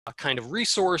kind of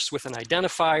resource with an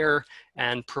identifier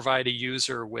and provide a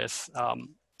user with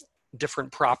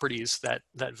different properties that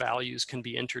values can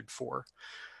be entered for.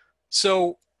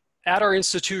 So at our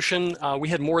institution, we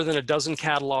had more than a dozen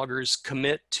catalogers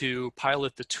commit to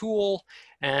pilot the tool,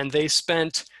 and they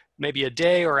spent maybe a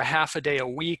day or a half a day a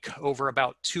week over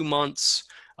about 2 months.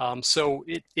 So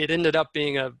it ended up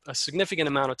being a significant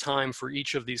amount of time for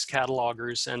each of these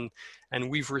catalogers, and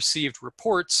we've received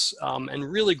reports and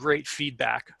really great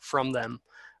feedback from them.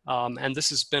 And this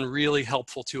has been really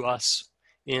helpful to us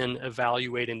in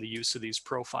evaluating the use of these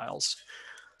profiles.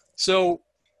 So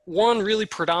one really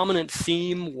predominant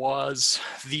theme was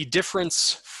the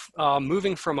difference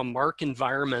moving from a MARC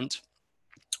environment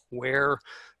where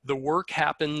the work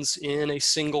happens in a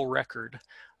single record.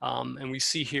 And we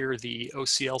see here the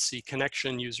OCLC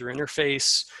connection user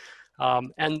interface.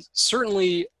 And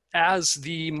certainly as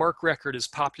the MARC record is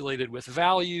populated with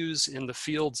values in the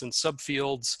fields and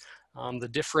subfields, the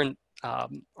different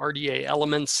RDA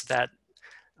elements that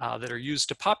are used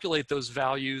to populate those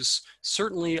values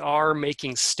certainly are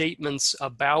making statements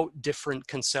about different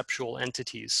conceptual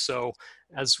entities. So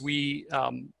as we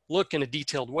look in a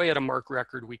detailed way at a MARC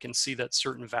record, we can see that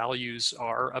certain values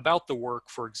are about the work,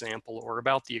 for example, or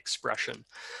about the expression.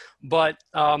 But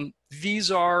these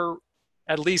are,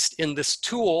 at least in this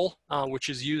tool, which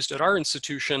is used at our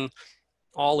institution,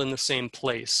 all in the same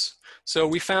place. So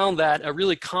we found that a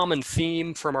really common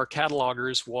theme from our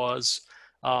catalogers was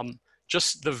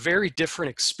just the very different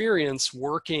experience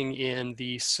working in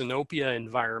the Sinopia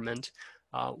environment,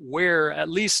 where at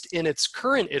least in its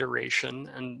current iteration,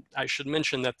 and I should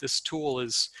mention that this tool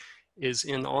is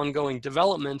in ongoing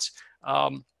development,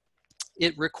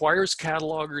 it requires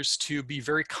catalogers to be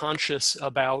very conscious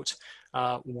about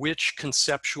which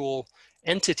conceptual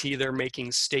entity they're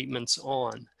making statements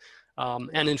on.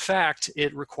 And in fact,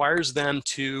 it requires them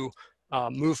to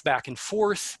move back and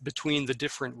forth between the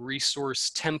different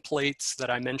resource templates that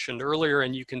I mentioned earlier,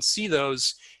 and you can see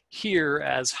those here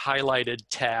as highlighted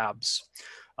tabs.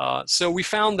 So we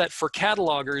found that for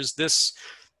catalogers, this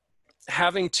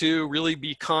having to really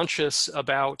be conscious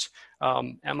about,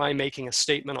 am I making a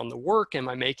statement on the work, am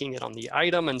I making it on the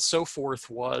item, and so forth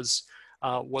was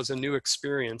a new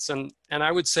experience. And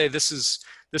I would say this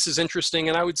is interesting,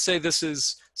 and I would say this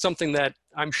is something that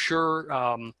I'm sure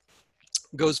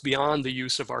goes beyond the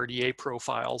use of RDA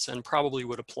profiles and probably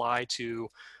would apply to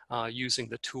using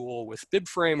the tool with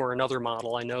BibFrame or another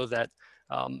model. I know that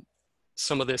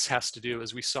some of this has to do,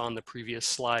 as we saw in the previous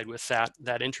slide, with that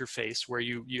interface where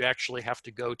you actually have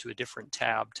to go to a different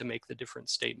tab to make the different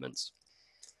statements.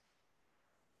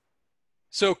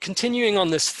 So continuing on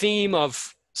this theme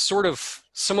of sort of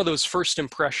some of those first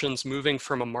impressions moving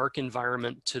from a MARC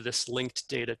environment to this linked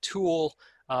data tool,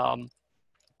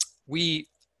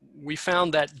 we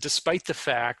found that despite the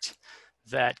fact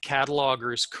that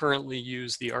catalogers currently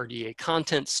use the RDA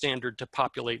content standard to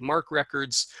populate MARC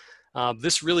records,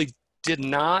 this really did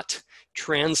not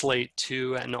translate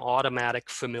to an automatic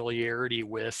familiarity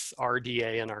with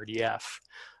RDA and RDF.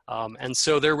 And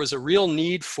so there was a real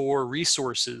need for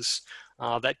resources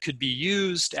that could be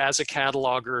used as a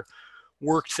cataloger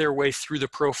worked their way through the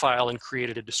profile and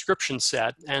created a description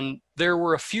set. And there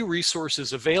were a few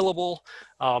resources available.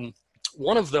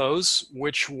 One of those,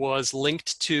 which was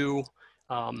linked to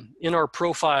in our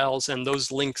profiles, and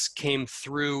those links came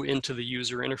through into the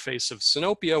user interface of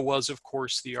Sinopia, was of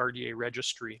course the RDA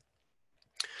registry.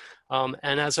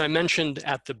 And as I mentioned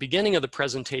at the beginning of the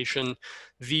presentation,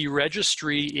 the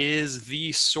registry is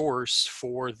the source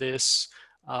for this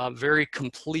very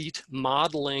complete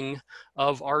modeling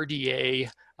of RDA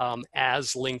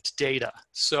as linked data.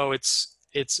 So it's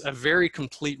a very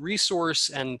complete resource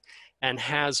and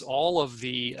has all of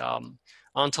the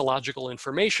ontological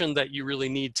information that you really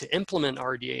need to implement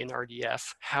RDA and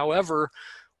RDF. However,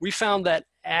 we found that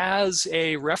as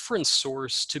a reference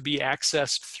source to be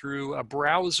accessed through a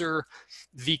browser,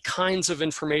 the kinds of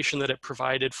information that it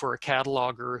provided for a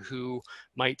cataloger who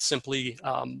might simply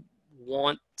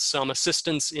want some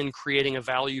assistance in creating a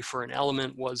value for an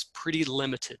element was pretty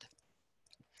limited.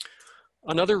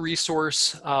 Another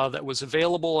resource that was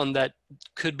available and that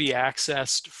could be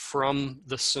accessed from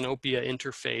the Sinopia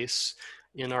interface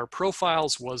in our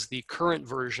profiles was the current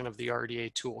version of the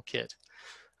RDA toolkit.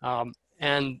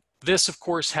 And this, of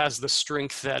course, has the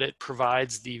strength that it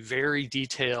provides the very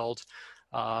detailed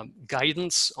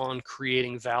guidance on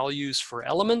creating values for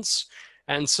elements.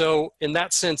 And so in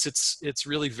that sense, it's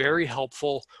really very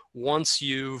helpful once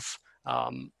you've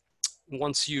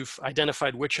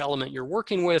identified which element you're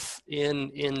working with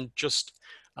in just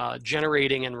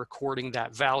generating and recording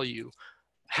that value.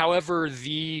 However,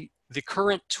 the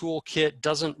current toolkit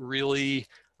doesn't really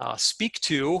speak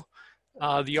to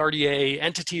the RDA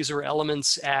entities or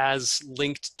elements as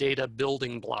linked data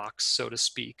building blocks, so to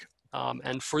speak.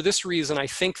 And for this reason, I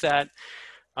think that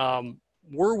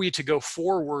were we to go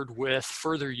forward with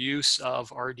further use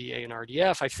of RDA and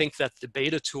RDF, I think that the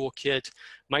beta toolkit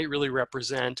might really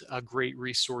represent a great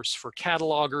resource for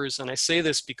catalogers. And I say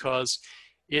this because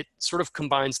it sort of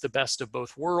combines the best of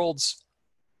both worlds.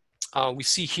 We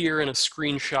see here in a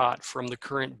screenshot from the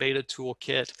current beta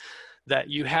toolkit that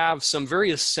you have some very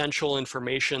essential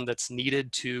information that's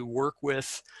needed to work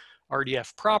with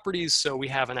RDF properties. So we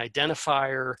have an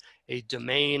identifier, a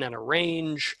domain, and a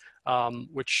range,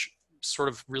 which sort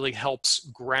of really helps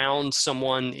ground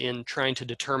someone in trying to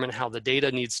determine how the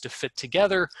data needs to fit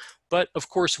together. But of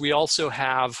course, we also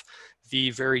have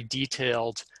the very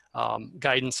detailed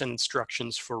guidance and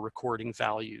instructions for recording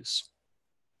values.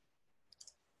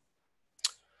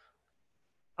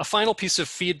 A final piece of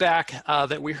feedback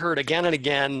that we heard again and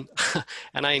again,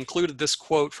 and I included this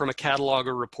quote from a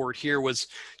cataloger report here, was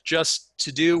just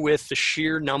to do with the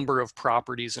sheer number of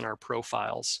properties in our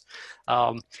profiles.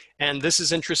 And this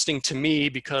is interesting to me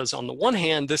because on the one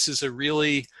hand, this is a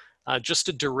really just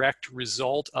a direct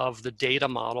result of the data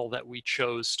model that we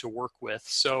chose to work with.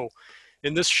 So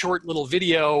in this short little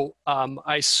video,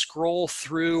 I scroll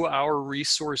through our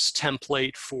resource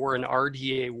template for an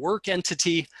RDA work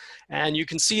entity, and you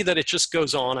can see that it just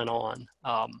goes on and on.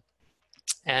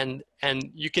 And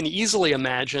you can easily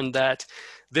imagine that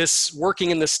this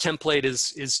working in this template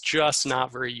is just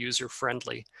not very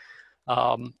user-friendly.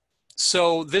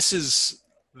 So this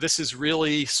is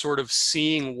really sort of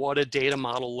seeing what a data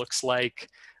model looks like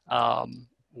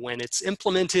when it's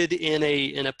implemented in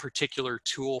a particular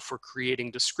tool for creating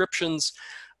descriptions.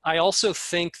 I also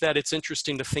think that it's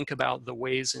interesting to think about the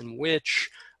ways in which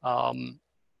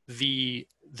the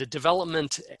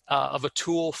development of a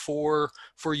tool for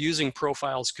using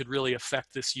profiles could really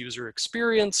affect this user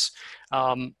experience,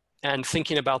 and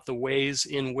thinking about the ways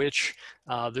in which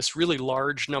this really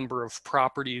large number of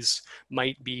properties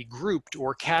might be grouped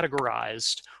or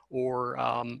categorized or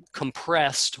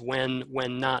compressed when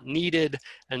not needed,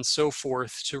 and so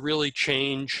forth, to really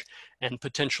change and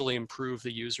potentially improve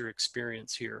the user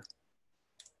experience here.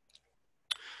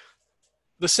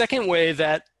 The second way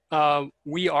that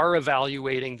we are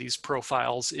evaluating these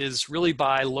profiles is really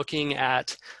by looking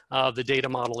at the data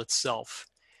model itself.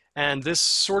 And this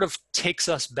sort of takes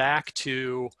us back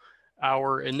to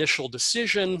our initial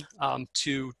decision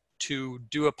to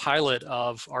do a pilot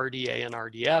of RDA and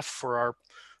RDF for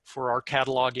our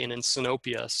cataloging in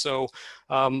Sinopia. So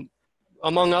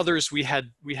among others, we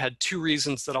had two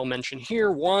reasons that I'll mention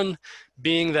here. One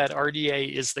being that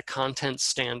RDA is the content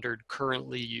standard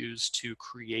currently used to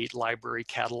create library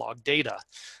catalog data.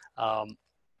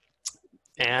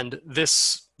 And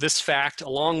this fact,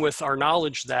 along with our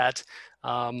knowledge that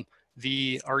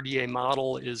the RDA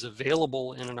model is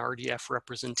available in an RDF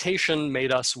representation,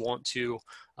 made us want to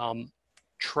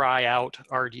try out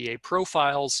RDA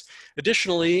profiles.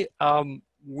 Additionally,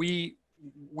 we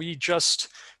just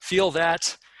feel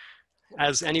that,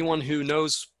 as anyone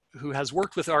who has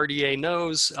worked with RDA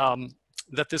knows,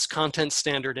 that this content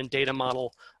standard and data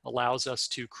model allows us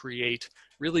to create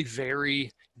really very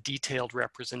detailed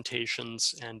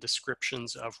representations and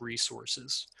descriptions of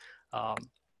resources.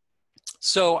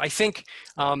 So I think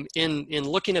in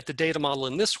looking at the data model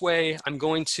in this way, I'm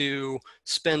going to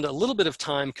spend a little bit of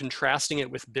time contrasting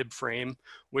it with BibFrame,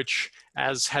 which,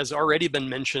 as has already been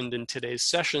mentioned in today's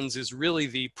sessions, is really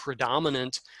the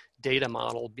predominant data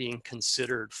model being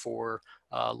considered for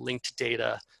linked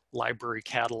data library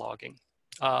cataloging.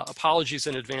 Apologies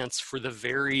in advance for the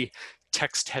very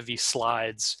text-heavy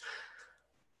slides,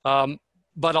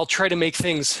 but I'll try to make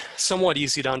things somewhat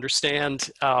easy to understand.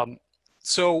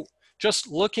 So just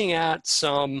looking at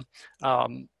some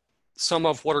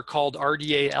of what are called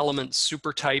RDA element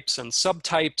supertypes and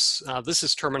subtypes. This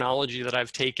is terminology that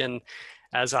I've taken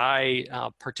as I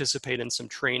participate in some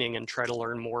training and try to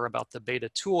learn more about the beta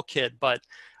toolkit, but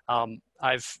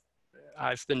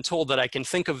I've been told that I can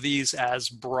think of these as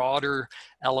broader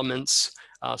elements.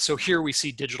 So here we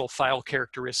see digital file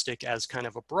characteristic as kind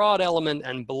of a broad element,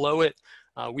 and below it,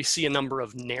 we see a number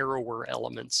of narrower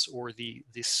elements, or the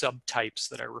subtypes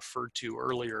that I referred to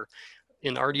earlier.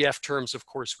 In RDF terms, of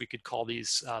course, we could call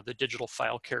these the digital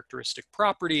file characteristic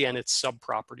property and its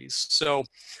subproperties. So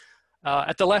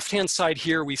at the left-hand side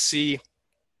here, we see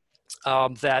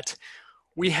that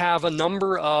we have a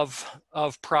number of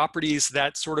properties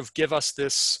that sort of give us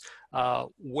this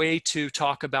way to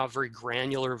talk about very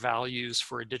granular values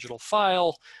for a digital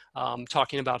file,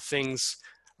 talking about things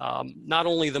not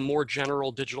only the more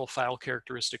general digital file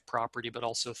characteristic property, but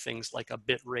also things like a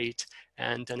bit rate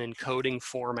and an encoding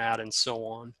format and so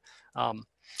on.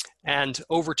 And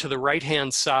over to the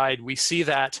right-hand side, we see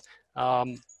that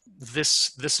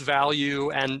this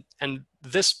value and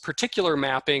this particular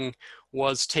mapping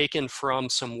was taken from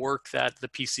some work that the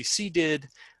PCC did,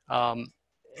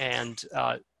 and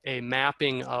a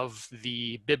mapping of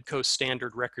the BibCo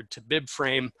standard record to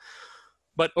BibFrame.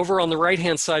 But over on the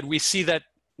right-hand side, we see that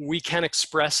we can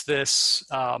express this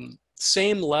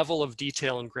same level of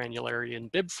detail and granularity in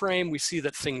BibFrame. We see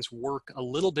that things work a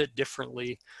little bit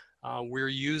differently. We're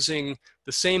using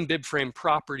the same BibFrame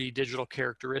property digital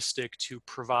characteristic to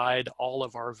provide all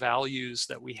of our values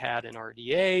that we had in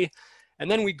RDA. And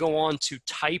then we go on to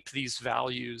type these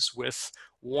values with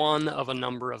one of a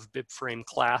number of BibFrame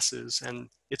classes. And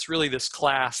it's really this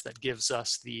class that gives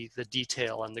us the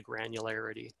detail and the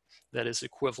granularity that is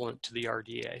equivalent to the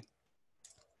RDA.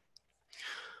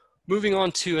 Moving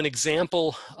on to an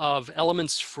example of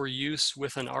elements for use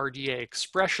with an RDA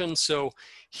expression. So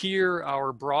here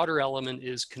our broader element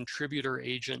is contributor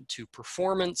agent to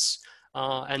performance.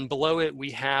 And below it we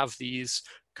have these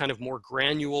kind of more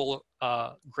granular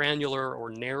or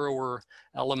narrower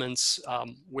elements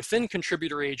within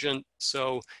contributor agent.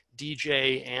 So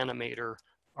DJ, animator,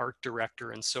 art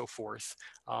director, and so forth.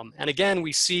 And again,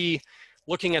 we see,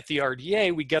 looking at the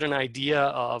RDA, we get an idea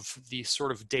of the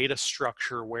sort of data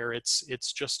structure where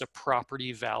it's just a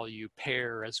property value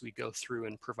pair as we go through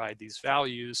and provide these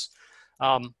values.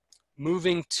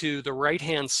 Moving to the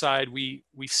right-hand side, we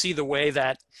see the way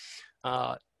that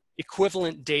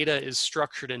equivalent data is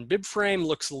structured in BibFrame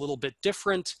looks a little bit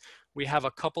different. We have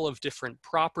a couple of different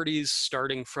properties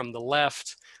starting from the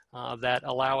left that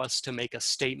allow us to make a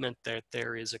statement that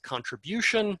there is a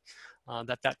contribution,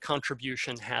 that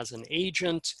contribution has an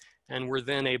agent, and we're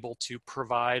then able to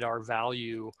provide our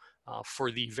value for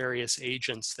the various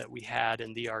agents that we had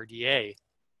in the RDA.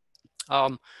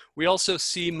 We also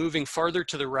see, moving farther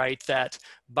to the right, that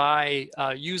by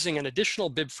using an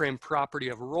additional BibFrame property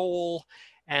of role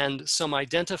and some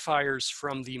identifiers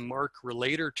from the mark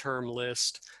relator term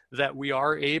list, that we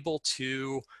are able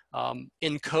to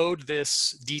encode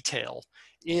this detail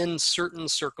in certain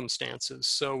circumstances.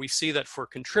 So we see that for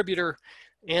contributor,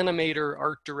 animator,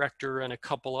 art director, and a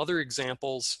couple other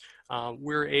examples,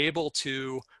 we're able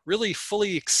to really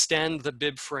fully extend the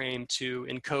BibFrame to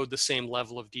encode the same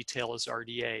level of detail as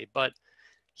RDA. But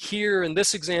here in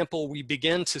this example, we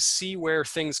begin to see where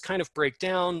things kind of break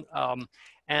down,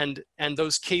 and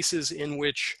those cases in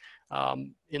which,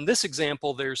 in this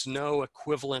example, there's no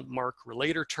equivalent mark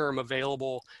relator term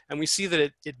available, and we see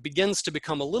that it begins to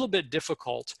become a little bit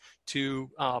difficult to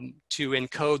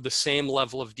encode the same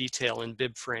level of detail in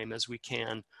BibFrame as we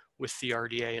can with the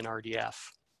RDA and RDF.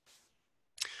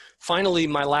 Finally,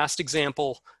 my last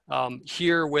example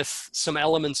here with some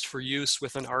elements for use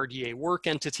with an RDA work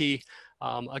entity.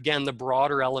 Again, the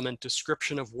broader element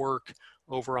description of work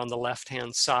over on the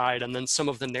left-hand side, and then some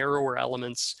of the narrower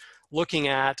elements looking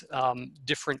at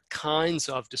different kinds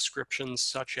of descriptions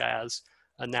such as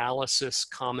analysis,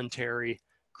 commentary,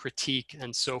 critique,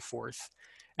 and so forth.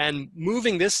 And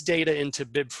moving this data into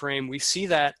BibFrame, we see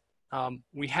that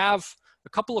we have a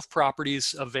couple of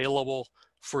properties available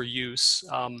for use.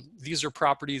 These are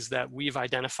properties that we've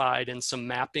identified in some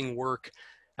mapping work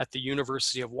at the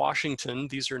University of Washington.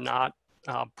 These are not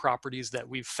properties that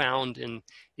we've found in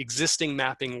existing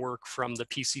mapping work from the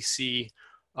PCC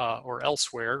or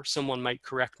elsewhere. Someone might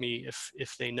correct me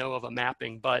if they know of a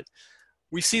mapping, but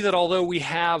we see that although we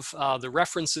have the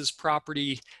references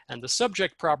property and the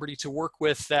subject property to work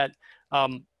with, that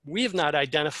we have not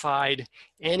identified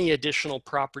any additional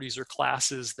properties or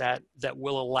classes that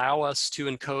will allow us to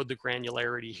encode the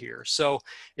granularity here. So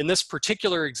in this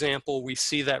particular example, we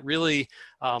see that really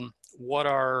what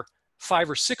are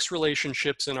 5 or 6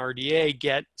 relationships in RDA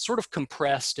get sort of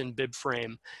compressed in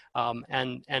BibFrame,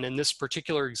 and in this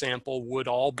particular example would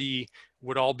all be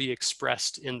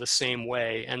expressed in the same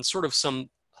way, and sort of some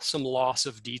loss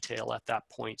of detail at that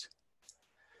point.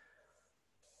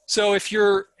 So if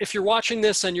you're watching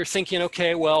this and you're thinking,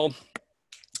 okay, well,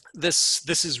 this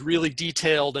is really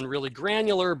detailed and really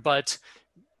granular, but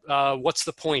what's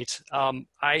the point?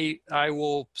 I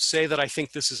will say that I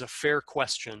think this is a fair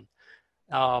question.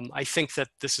 I think that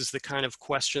this is the kind of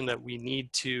question that we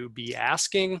need to be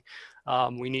asking.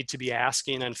 We need to be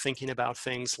asking and thinking about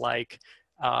things like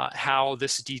how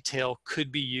this detail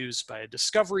could be used by a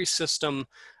discovery system,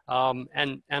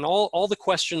 and all the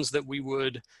questions that we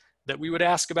would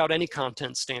ask about any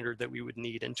content standard that we would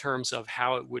need in terms of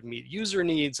how it would meet user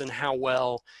needs and how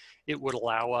well it would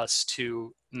allow us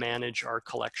to manage our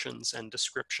collections and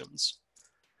descriptions.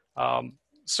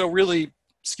 So really,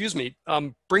 excuse me,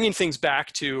 bringing things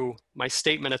back to my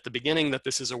statement at the beginning that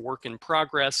this is a work in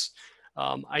progress,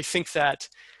 I think that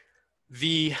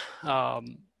the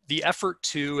effort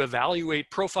to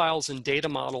evaluate profiles and data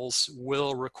models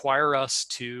will require us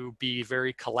to be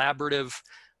very collaborative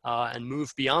and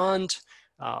move beyond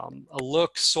a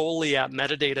look solely at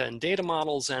metadata and data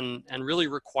models, and really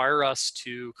require us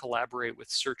to collaborate with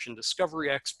search and discovery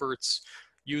experts,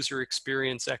 user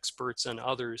experience experts, and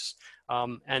others.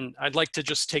 And I'd like to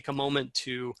just take a moment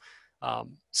to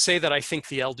say that I think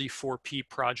the LD4P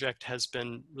project has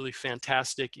been really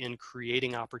fantastic in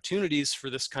creating opportunities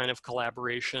for this kind of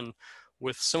collaboration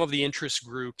with some of the interest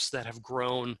groups that have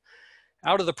grown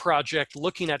out of the project,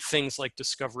 looking at things like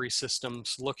discovery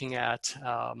systems, looking at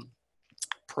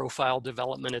profile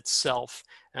development itself.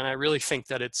 And I really think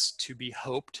that it's to be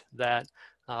hoped that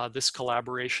this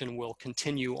collaboration will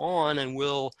continue on and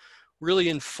will really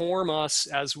inform us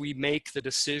as we make the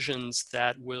decisions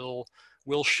that will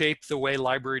shape the way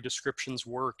library descriptions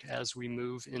work as we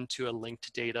move into a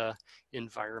linked data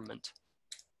environment.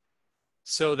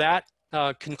 So that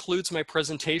concludes my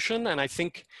presentation, and I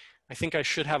think I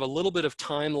should have a little bit of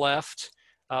time left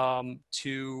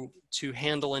to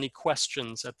handle any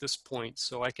questions at this point.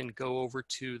 So I can go over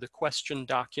to the question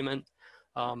document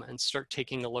and start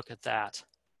taking a look at that.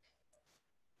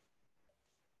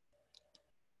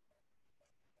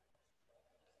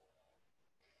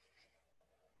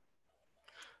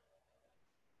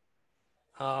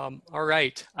 All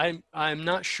right, I'm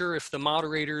not sure if the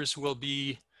moderators will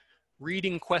be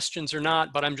reading questions or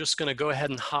not, but I'm just going to go ahead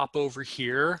and hop over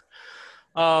here.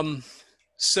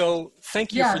 So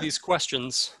thank you for these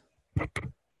questions. Oh,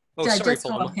 yeah, sorry, just go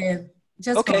Paloma. ahead.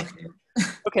 Just okay. Go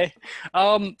ahead.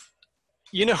 Okay.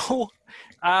 You know,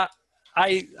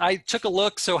 I took a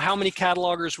look. So how many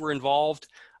catalogers were involved?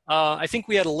 I think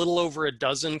we had a little over a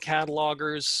dozen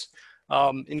catalogers,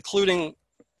 including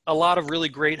a lot of really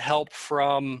great help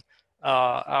from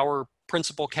our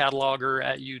principal cataloger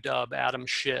at UW, Adam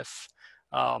Schiff.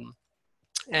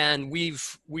 And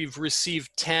we've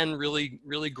received 10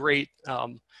 really great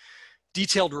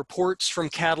detailed reports from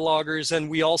catalogers, and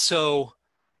we also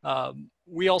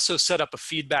set up a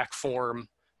feedback form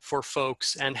for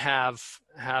folks and have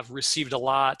received a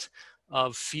lot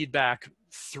of feedback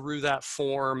through that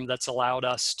form that's allowed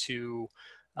us to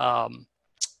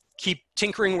keep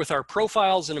tinkering with our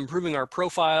profiles and improving our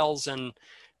profiles and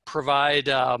provide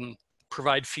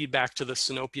feedback to the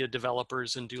Sinopia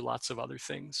developers and do lots of other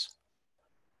things.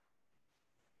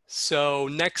 So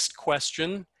next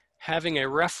question, having a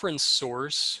reference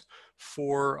source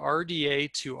for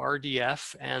RDA to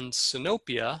RDF and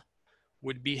Sinopia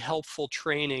would be helpful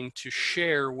training to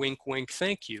share, wink, wink,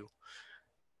 thank you.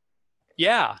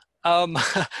 Yeah,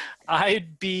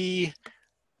 I'd be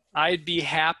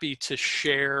happy to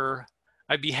share,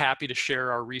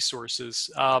 our resources.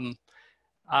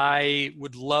 I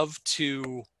would love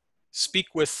to speak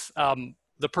with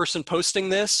the person posting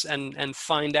this and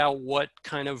find out what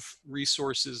kind of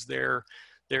resources they're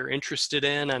interested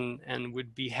in, and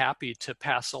would be happy to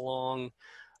pass along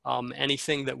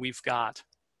anything that we've got.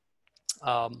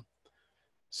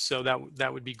 So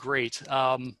that would be great.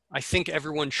 I think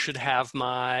everyone should have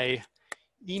my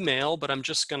email, but I'm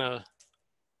just gonna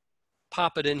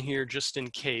pop it in here just in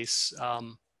case.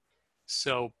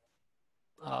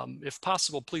 If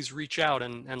possible, please reach out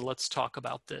and let's talk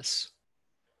about this.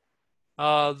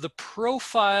 The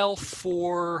profile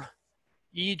for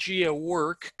EGA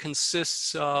work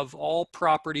consists of all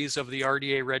properties of the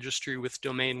RDA registry with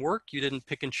domain work. You didn't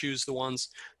pick and choose the ones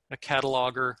a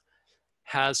cataloger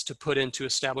has to put in to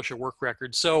establish a work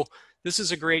record. So this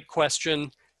is a great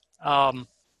question.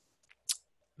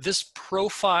 This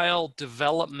profile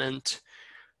development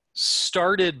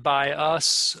started by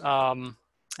us, and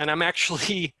I'm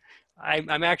actually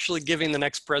giving the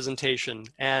next presentation,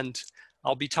 and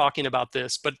I'll be talking about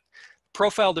this, but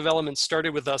profile development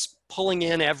started with us pulling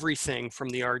in everything from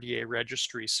the RDA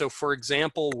registry. So for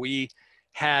example, we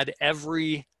had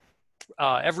every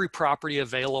property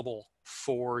available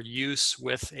for use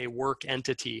with a work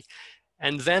entity.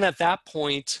 And then at that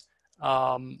point,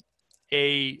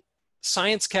 a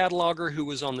science cataloger who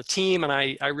was on the team, and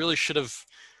I really should have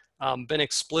been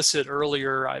explicit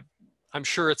earlier, I'm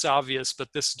sure it's obvious,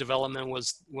 but this development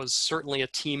was certainly a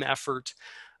team effort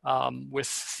with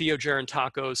Theo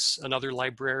Gerontakos, another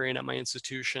librarian at my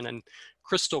institution, and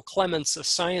Crystal Clements, a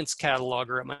science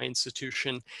cataloger at my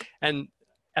institution. And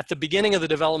at the beginning of the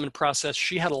development process,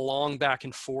 she had a long back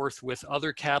and forth with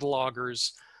other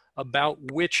catalogers about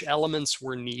which elements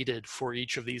were needed for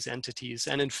each of these entities.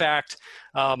 And in fact,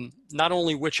 not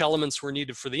only which elements were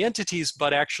needed for the entities,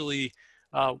 but actually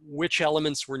which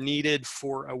elements were needed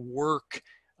for a work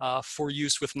for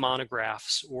use with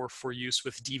monographs or for use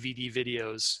with DVD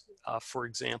videos, for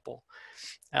example.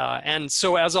 And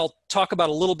so as I'll talk about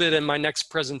a little bit in my next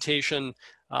presentation,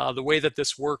 the way that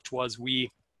this worked was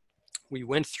we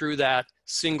went through that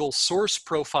single source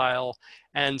profile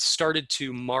and started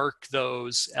to mark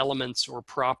those elements or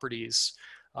properties.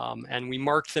 And we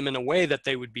marked them in a way that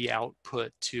they would be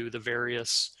output to the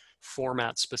various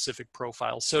format specific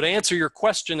profiles. So to answer your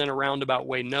question in a roundabout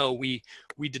way, no, we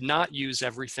did not use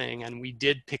everything, and we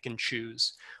did pick and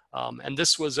choose. And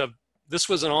this was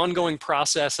an ongoing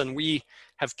process, and we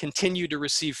have continued to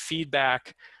receive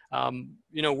feedback.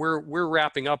 You know, we're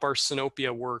wrapping up our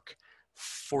Sinopia work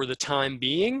for the time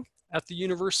being at the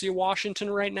University of Washington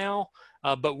right now,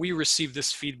 but we receive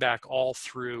this feedback all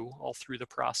through the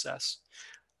process.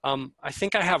 I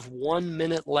think I have 1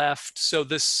 minute left. So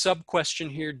this sub question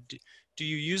here, do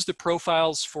you use the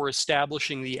profiles for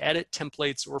establishing the edit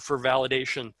templates or for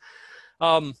validation?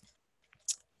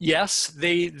 Yes,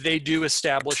 they do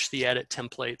establish the edit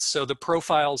templates. So the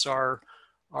profiles are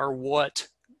what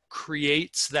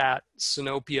creates that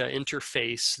Sinopia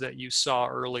interface that you saw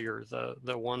earlier,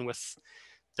 the one with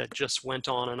that just went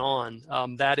on and on.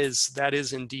 That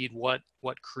is indeed what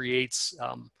creates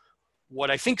what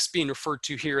I think is being referred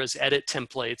to here as edit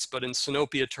templates, but in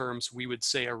Sinopia terms, we would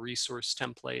say a resource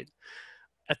template.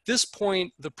 At this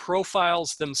point, the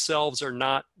profiles themselves are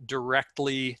not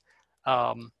directly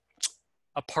a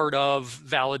part of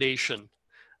validation.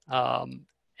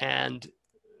 And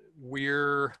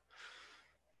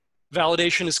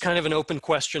validation is kind of an open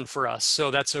question for us.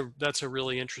 So that's a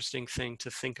really interesting thing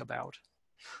to think about.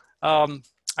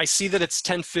 I see that it's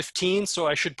 10:15, so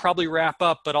I should probably wrap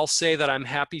up, but I'll say that I'm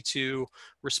happy to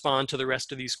respond to the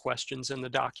rest of these questions in the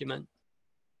document.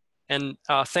 And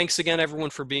thanks again, everyone,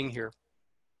 for being here.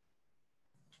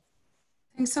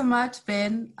 Thanks so much,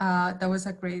 Ben. That was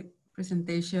a great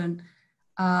presentation.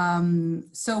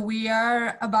 So we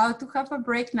are about to have a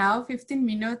break now, 15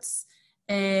 minutes.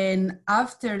 And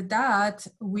after that,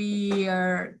 we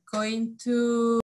are going to